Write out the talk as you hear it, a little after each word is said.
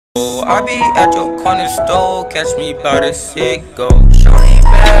Oh, I be at your corner store, catch me by the cig-go. Shorty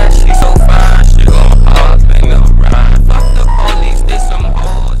bad, she so fine, she gon' hop in the ride. Fuck the police, they some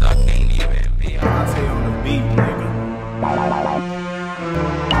hoes, I can't even be. I'll tell you on the beat, nigga.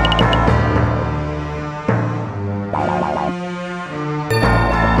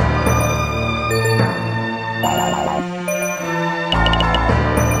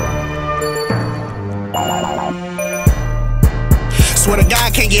 Swear to God,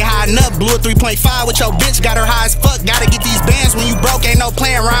 can't get high enough. Blew a 3.5 with your bitch, got her high as fuck. Gotta get these bands when you broke, ain't no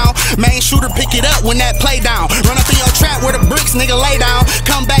playing around. Main shooter, pick it up when that play down. Run up in your trap where the bricks, nigga, lay down.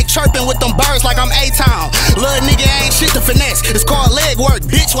 Come back chirping with them birds like I'm A-Town. Little nigga ain't shit to finesse. It's called leg work,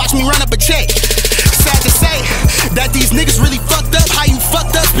 bitch, watch me run up a check. Sad to say that these niggas really fucked up. How you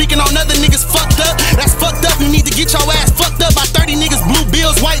fucked up? Speaking on other niggas fucked up. That's fucked up, you need to get your ass fucked up by 30 niggas, blue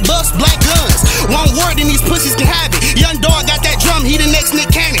bills, white buffs, black guns. One word and these pussies can have it. Young dog got that drum, he the next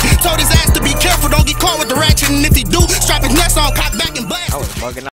Nick Cannon. Told his ass to be careful, don't get caught with the ratchet. And if he do, strap his nuts on, cock back and blast.